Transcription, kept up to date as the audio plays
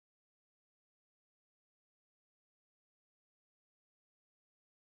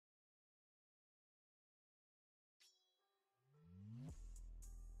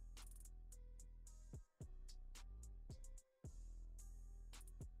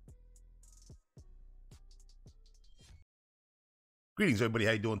Greetings, everybody.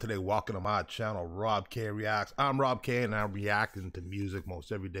 How you doing today? Welcome to my channel, Robk Reacts. I'm Robk, and I'm reacting to music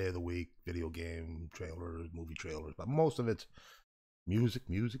most every day of the week. Video game trailers, movie trailers, but most of it's music.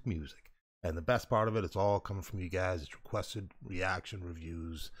 And the best part of it, it's all coming from you guys. It's requested reaction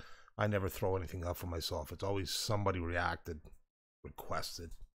reviews. I never throw anything up for myself. It's always somebody requested,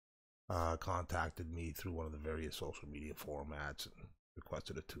 contacted me through one of the various social media formats and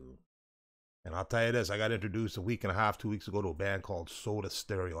requested a tune. And I'll tell you this, I got introduced a week and a half, 2 weeks ago to a band called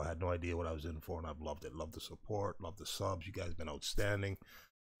Estadio. I had no idea what I was in for, and I've loved it. Loved the support, loved the subs. You guys have been outstanding.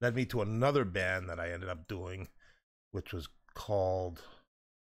 Led me to another band that I ended up doing, which was called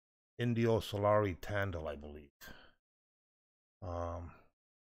Indio Solari Tandil, I believe.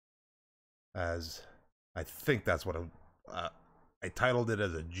 As I think that's what I titled it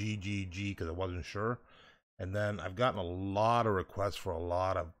as a GGG because I wasn't sure. And then I've gotten a lot of requests for a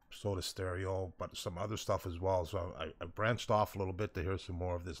lot of Estadio, but some other stuff as well. So I branched off a little bit to hear some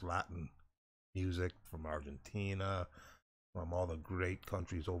more of this Latin music from Argentina, from all the great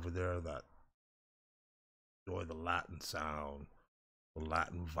countries over there that enjoy the Latin sound, the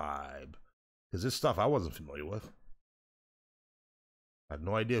Latin vibe. Because this stuff I wasn't familiar with. I had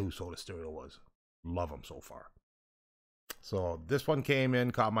no idea who Estadio was. Love them so far. So this one came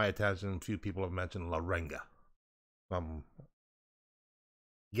in, caught my attention. A few people have mentioned Renga. I'm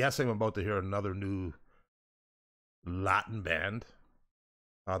guessing I'm about to hear another new Latin band.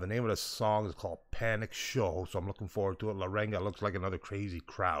 The name of the song is called Panic Show, so I'm looking forward to it. Renga looks like another crazy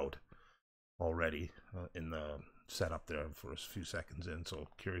crowd already in the setup there for a few seconds in, so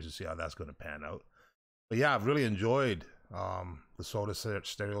curious to see how that's going to pan out. But yeah, I've really enjoyed the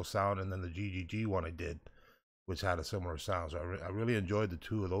Estadio sound, and then the GGG one I did, which had a similar sound. So I really enjoyed the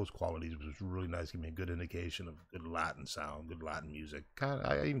two of those qualities, which was really nice. Give me a good indication of good Latin sound, good Latin music.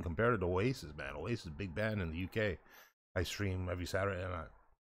 I even compared it to Oasis, man. Oasis is a big band in the UK. I stream every Saturday, and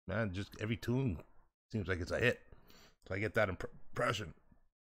man, just every tune seems like it's a hit. So I get that impression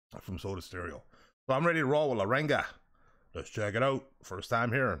from Estadio. So I'm ready to roll with Renga. Let's check it out. First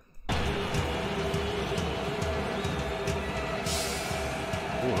time hearing.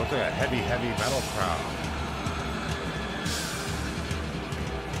 Ooh, looks like a heavy metal crowd.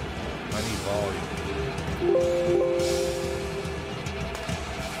 I need volume.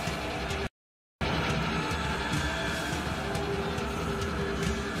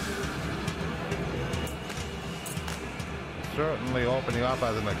 Certainly opening up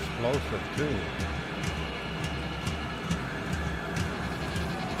as an explosive too.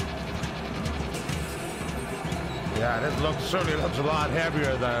 Yeah, this certainly looks a lot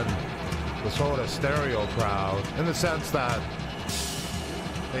heavier than the Estadio crowd, in the sense that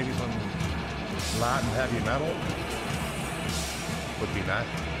maybe some Latin heavy metal would be nice.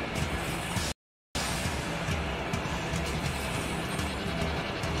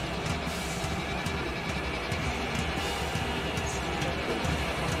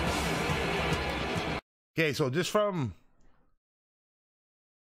 Okay, so just from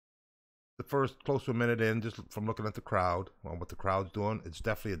the first close to a minute in, just from looking at the crowd, on what the crowd's doing, it's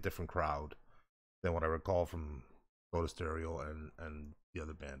definitely a different crowd than what I recall from Estadio and the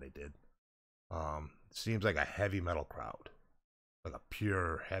other band they did. Seems like a heavy metal crowd, like a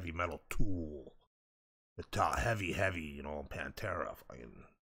pure heavy metal Tool. It's heavy, you know, Pantera. Fucking.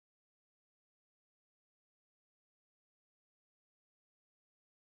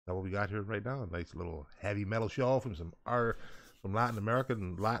 That's what we got here right now. A nice little heavy metal show from from Latin America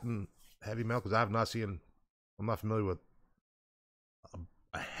and Latin heavy metal, because I'm not familiar with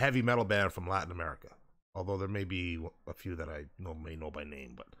a heavy metal band from Latin America. Although there may be a few that I may know by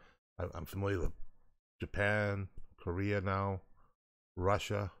name, but I'm familiar with Japan, Korea now,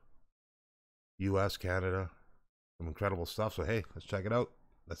 Russia, US, Canada. Some incredible stuff. So hey, let's check it out.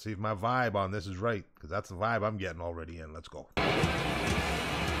 Let's see if my vibe on this is right, because that's the vibe I'm getting already in. Let's go.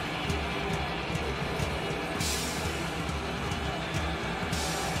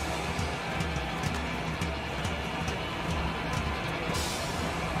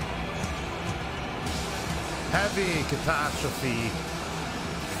 Heavy catastrophe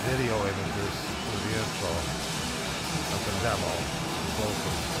video images for the intro of the demo.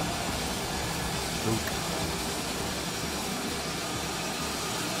 Luke.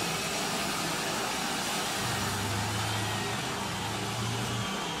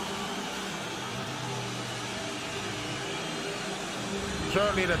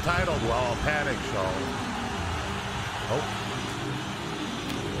 Certainly the title, well, Panic Show. Oh.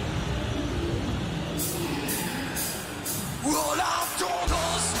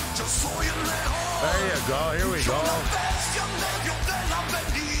 There you go, here we go.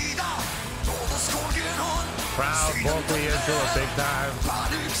 crowd vocally into it big time.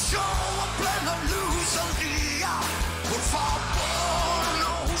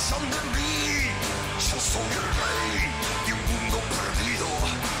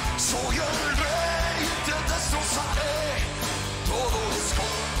 Soy el rey, te destrozaré. Todos los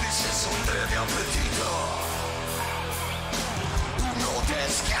cómplices son de mi apetito. No te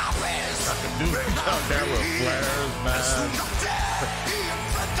escapes. Dude, out there with flares, man. Y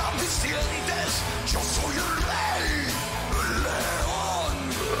enfrenta mis dientes. Yo soy el rey, el león.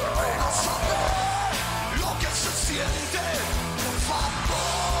 Vas a ver lo que se siente. Por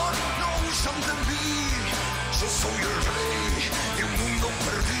favor, no huyan de mí. Yo soy el rey de un mundo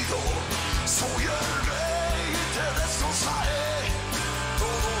perdido. Soy el rey, te destrozaré.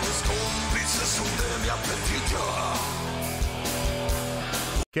 Todos los cómplices son de mi apetito.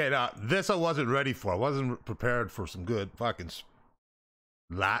 Okay, now this I wasn't ready for. I wasn't prepared for some good fucking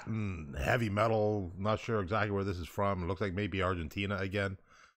Latin heavy metal. Not sure exactly where this is from. It looks like maybe Argentina again.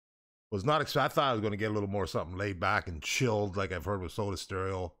 Was not I thought I was going to get a little more something laid back and chilled, like I've heard with Soda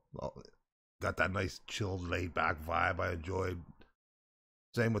Stereo. Got that nice chilled, laid back vibe I enjoyed.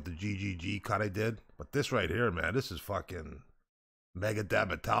 Same with the GGG cut I did. But this right here, man, this is fucking Megadeth,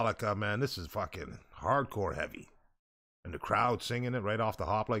 Metallica, man. This is fucking hardcore heavy. And the crowd singing it right off the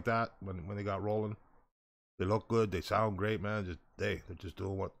hop like that when they got rolling. They look good. They sound great, man. They're just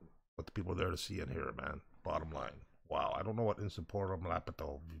doing what the people are there to see and hear, man. Bottom line. Wow. I don't know what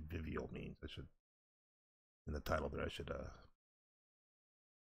INSOPORTABLEMENTE means. I should, in the title there, I should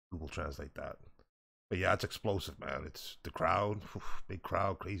Google translate that. But yeah, it's explosive, man. It's the crowd. Big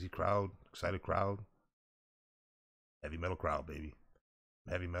crowd, crazy crowd, excited crowd. Heavy metal crowd, baby.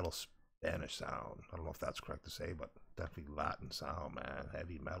 Heavy metal Spanish sound. I don't know if that's correct to say, but definitely Latin sound, man.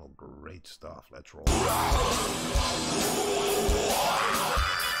 Heavy metal, great stuff. Let's roll.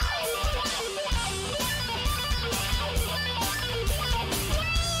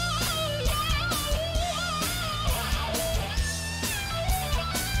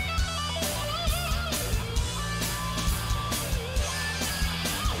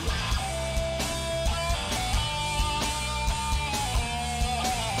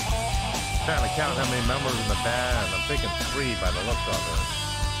 Trying to count how many members in the band. I'm thinking 3 by the looks of it.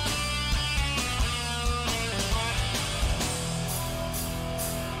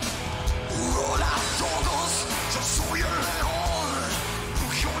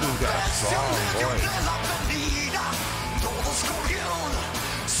 Who's got a strong voice?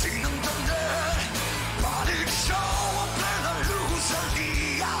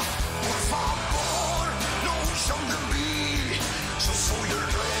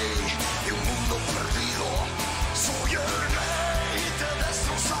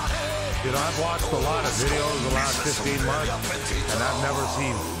 You know, I've watched a lot of videos the last 15 months, and I've never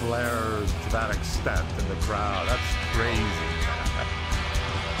seen flares to that extent in the crowd. That's crazy.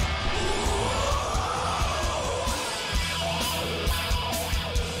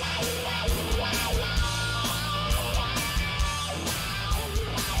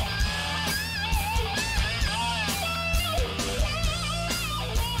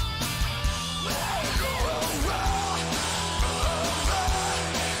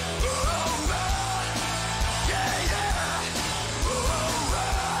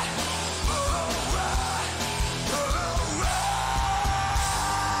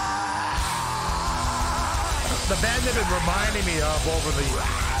 The band they've been reminding me of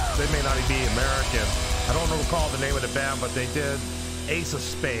they may not be American. I don't recall the name of the band, but they did Ace of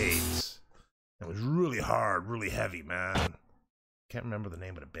Spades. It was really hard, really heavy, man. Can't remember the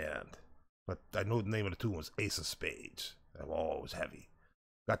name of the band, but I know the name of the tune was Ace of Spades. Oh, it was heavy.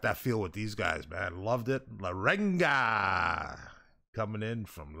 Got that feel with these guys, man. Loved it. Renga coming in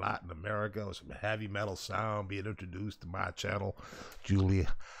from Latin America with some heavy metal sound being introduced to my channel.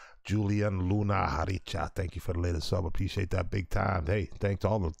 Julian Luna Haricha, thank you for the latest sub. Appreciate that big time. Hey, thanks to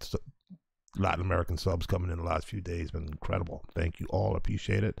all the Latin American subs coming in the last few days. Been incredible. Thank you all.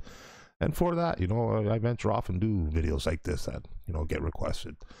 Appreciate it. And for that, you know, I venture off and do videos like this that, you know, get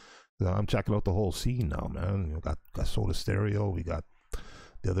requested. I'm checking out the whole scene now, man. You know, got Soda Stereo. We got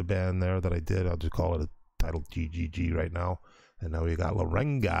the other band there that I did. I'll just call it a title GGG right now. And now we got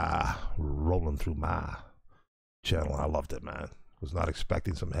Renga rolling through my channel. I loved it, man. Was not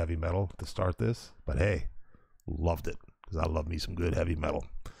expecting some heavy metal to start this, but hey, loved it because I love me some good heavy metal.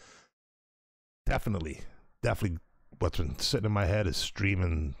 Definitely what's been sitting in my head is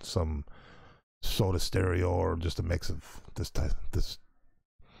streaming some Soda Stereo or just a mix of this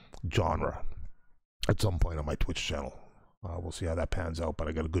genre at some point on my Twitch channel. We'll see how that pans out, but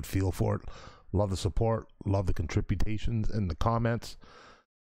I got a good feel for it. Love the support, love the contributions in the comments.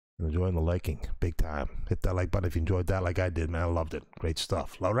 enjoying the liking. Big time. Hit that like button if you enjoyed that like I did, man. I loved it. Great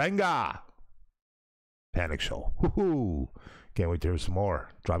stuff. La Renga! Panic Show. Woohoo! Can't wait to hear some more.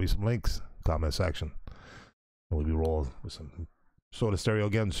 Drop me some links. Comment section. And we'll be rolling with some Soda Stereo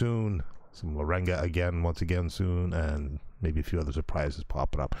again soon. Some La Renga again, once again soon. And maybe a few other surprises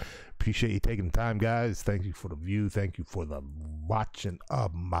popping up. Appreciate you taking the time, guys. Thank you for the view. Thank you for the watching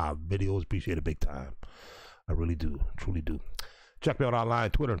of my videos. Appreciate it big time. I really do. Truly do. Check me out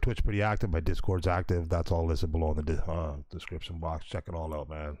online. Twitter and Twitch pretty active. My Discord's active. That's all listed below in the description box. Check it all out,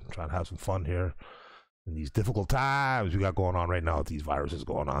 man. I'm trying to have some fun here in these difficult times we got going on right now with these viruses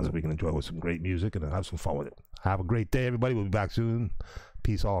going on, so we can enjoy with some great music and have some fun with it. Have a great day, everybody. We'll be back soon.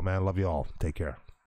 Peace all, man. Love you all. Take care.